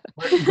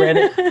that.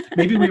 Granted,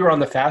 maybe we were on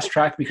the fast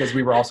track because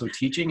we were also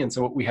teaching. And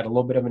so we had a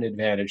little bit of an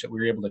advantage that we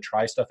were able to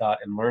try stuff out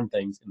and learn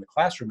things in the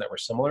classroom that were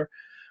similar.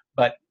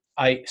 But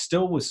I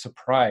still was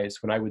surprised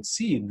when I would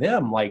see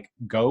them like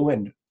go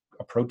and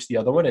approach the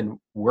other one and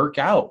work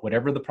out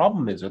whatever the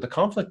problem is or the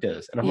conflict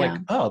is. And I'm like,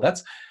 oh,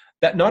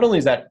 that not only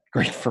is that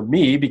great for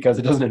me because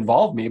it doesn't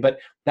involve me, but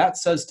that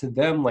says to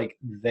them, like,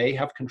 they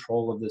have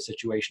control of the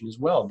situation as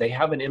well. They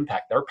have an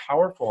impact. They're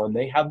powerful, and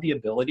they have the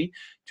ability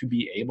to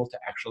be able to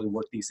actually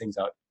work these things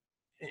out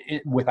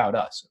without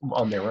us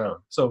on their own.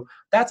 So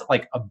that's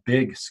like a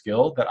big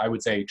skill that I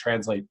would say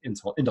translate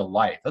into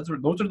life. Those are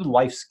the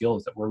life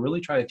skills that we're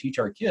really trying to teach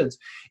our kids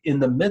in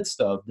the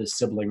midst of this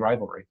sibling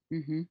rivalry.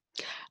 Mm-hmm.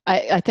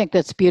 I think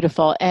that's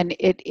beautiful. And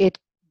it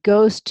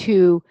goes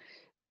to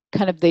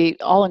kind of the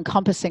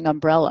all-encompassing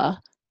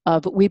umbrella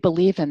of we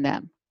believe in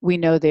them. We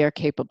know they are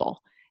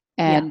capable.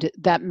 And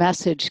that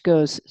message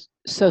goes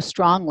so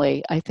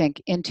strongly, I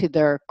think, into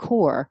their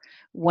core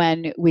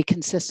when we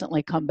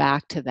consistently come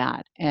back to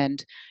that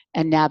and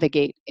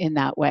navigate in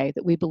that way,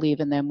 that we believe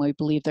in them, we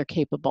believe they're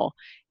capable.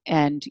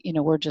 And,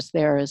 we're just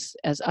there as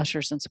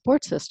ushers and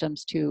support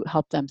systems to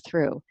help them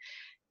through.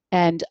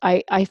 And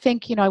I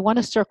think, I want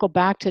to circle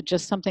back to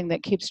just something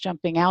that keeps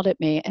jumping out at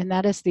me, and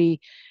that is the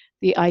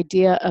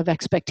idea of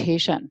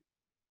expectation.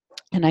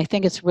 And I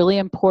think it's really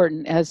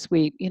important as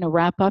we,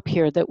 wrap up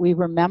here, that we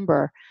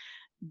remember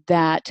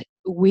that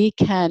we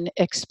can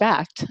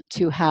expect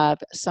to have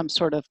some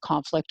sort of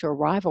conflict or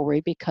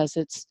rivalry because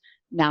it's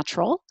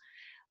natural,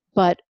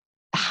 but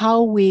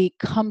how we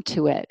come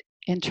to it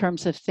in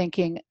terms of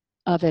thinking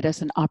of it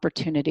as an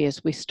opportunity,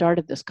 as we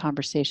started this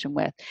conversation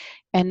with,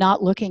 and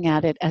not looking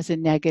at it as a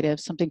negative,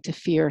 something to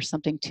fear,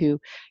 something to,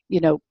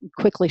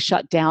 quickly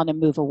shut down and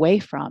move away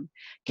from,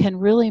 can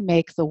really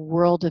make the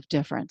world of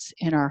difference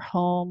in our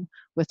home,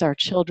 with our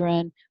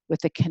children,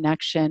 with the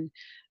connection,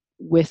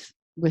 with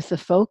the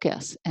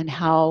focus, and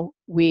how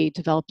we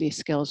develop these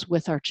skills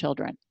with our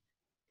children.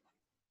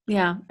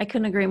 Yeah, I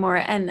couldn't agree more.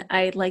 And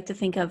I'd like to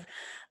think of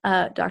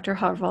Dr.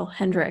 Harville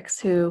Hendrix,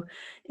 who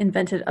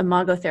invented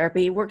imago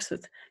therapy. He works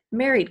with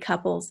married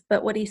couples,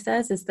 but what he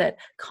says is that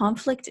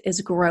conflict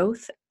is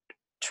growth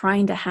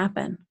trying to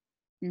happen.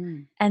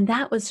 And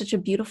that was such a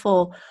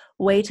beautiful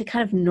way to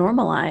kind of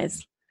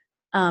normalize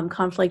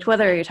conflict,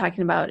 whether you're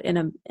talking about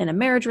in a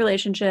marriage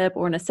relationship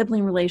or in a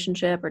sibling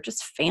relationship or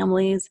just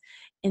families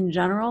in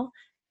general.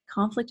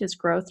 Conflict is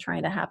growth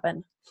trying to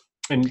happen.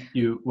 And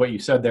what you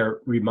said there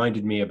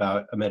reminded me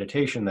about a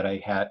meditation that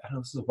I had. I don't know,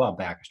 this is a while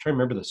back. I was trying to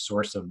remember the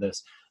source of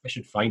this. I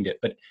should find it,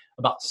 but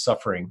about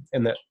suffering,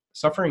 and that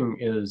suffering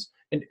is,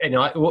 and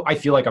I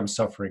feel like I'm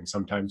suffering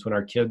sometimes when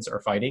our kids are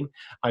fighting.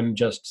 I'm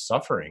just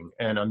suffering,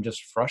 and I'm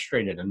just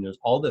frustrated, and there's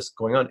all this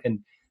going on. And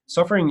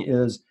suffering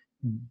is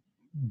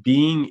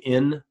being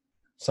in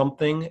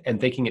something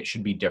and thinking it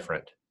should be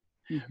different,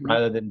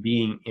 rather than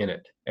being in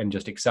it and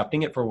just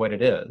accepting it for what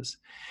it is.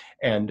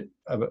 And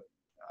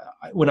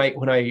when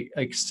I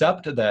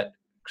accept that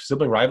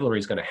sibling rivalry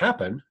is going to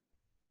happen,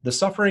 the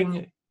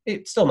suffering,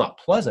 it's still not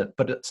pleasant,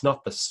 but it's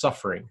not the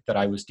suffering that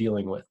I was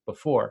dealing with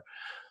before.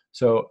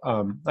 So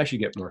I should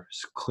get more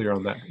clear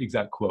on that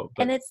exact quote.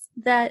 But. And it's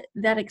that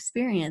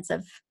experience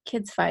of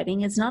kids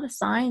fighting is not a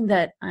sign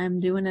that I'm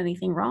doing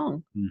anything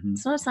wrong.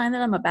 It's not a sign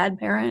that I'm a bad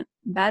parent,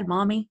 bad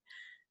mommy.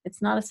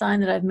 It's not a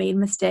sign that I've made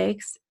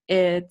mistakes.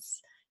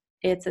 It's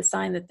it's a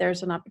sign that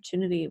there's an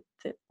opportunity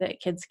that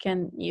kids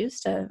can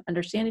use to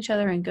understand each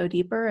other and go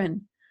deeper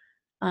and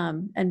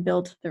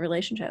build the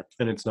relationship.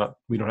 And it's not,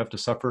 we don't have to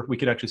suffer. We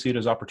can actually see it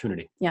as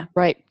opportunity. Yeah.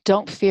 Right.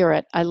 Don't fear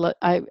it.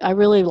 I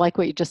really like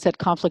what you just said.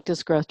 Conflict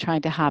is growth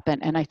trying to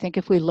happen. And I think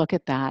if we look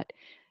at that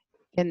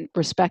in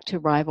respect to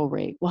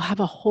rivalry, we'll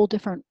have a whole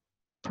different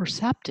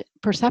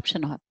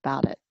perception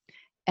about it.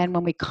 And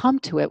when we come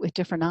to it with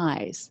different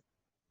eyes,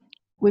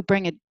 we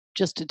bring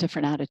just a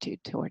different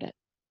attitude toward it.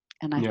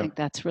 And I think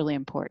that's really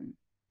important.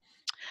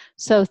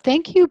 So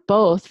thank you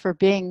both for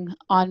being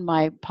on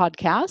my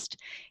podcast.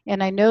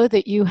 And I know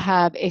that you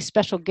have a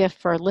special gift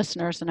for our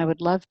listeners, and I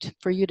would love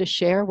for you to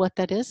share what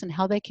that is and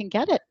how they can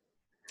get it.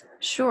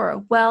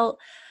 Sure. Well,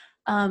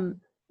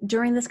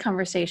 during this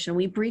conversation,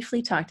 we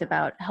briefly talked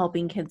about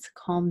helping kids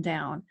calm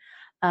down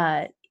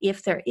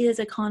if there is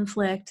a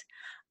conflict.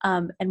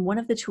 And one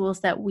of the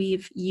tools that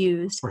we've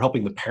used. We're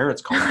helping the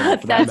parents calm down.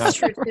 That's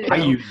true too. I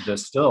use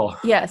this still.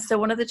 Yeah. So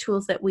one of the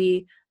tools that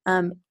we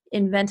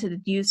invented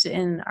and used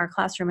in our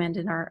classroom and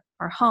in our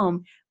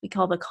home, we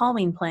call the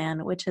calming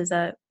plan, which is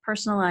a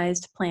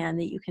personalized plan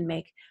that you can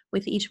make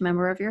with each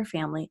member of your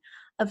family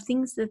of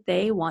things that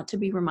they want to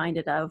be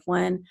reminded of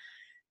when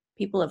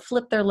people have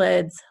flipped their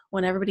lids,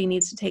 when everybody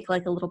needs to take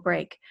like a little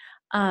break.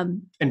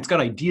 And it's got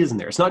ideas in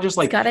there. It's not just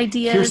like, it's got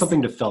ideas, here's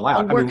something to fill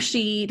out. A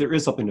worksheet. There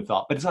is something to fill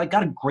out, but it's like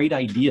got great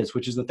ideas,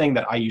 which is the thing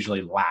that I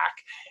usually lack.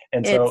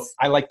 And so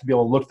I like to be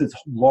able to look at this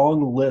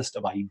long list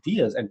of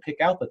ideas and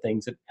pick out the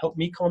things that help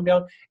me calm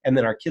down. And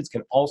then our kids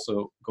can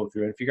also go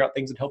through and figure out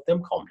things that help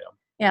them calm down.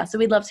 Yeah. So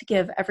we'd love to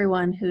give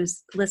everyone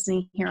who's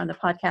listening here on the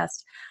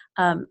podcast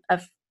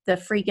the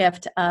free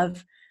gift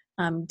of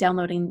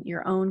downloading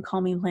your own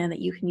calming plan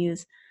that you can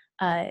use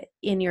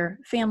in your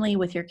family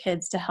with your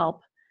kids to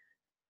help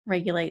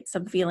regulate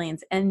some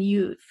feelings. And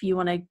if you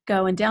want to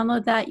go and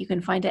download that, you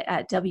can find it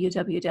at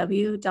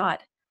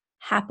www.happily,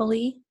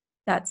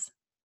 that's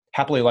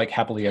happily like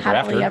happily ever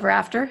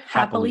after.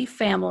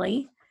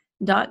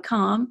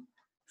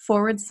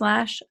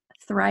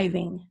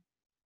 happily-ever-after.com/thriving.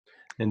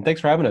 And thanks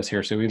for having us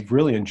here. So we've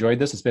really enjoyed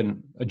this. It's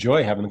been a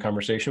joy having the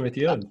conversation with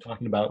you and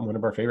talking about one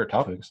of our favorite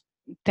topics.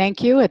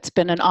 Thank you. It's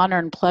been an honor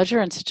and pleasure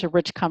and such a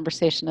rich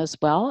conversation as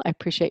well. I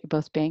appreciate you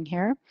both being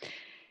here.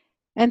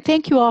 And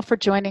thank you all for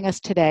joining us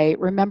today.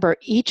 Remember,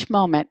 each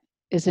moment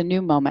is a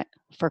new moment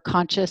for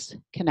conscious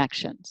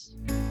connections.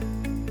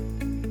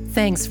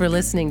 Thanks for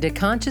listening to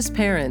Conscious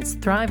Parents,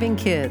 Thriving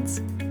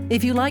Kids.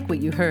 If you like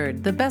what you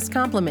heard, the best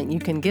compliment you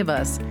can give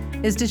us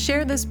is to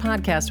share this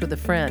podcast with a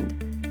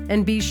friend.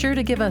 And be sure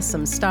to give us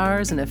some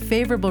stars and a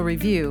favorable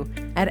review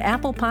at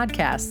Apple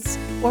Podcasts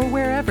or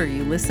wherever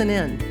you listen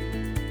in.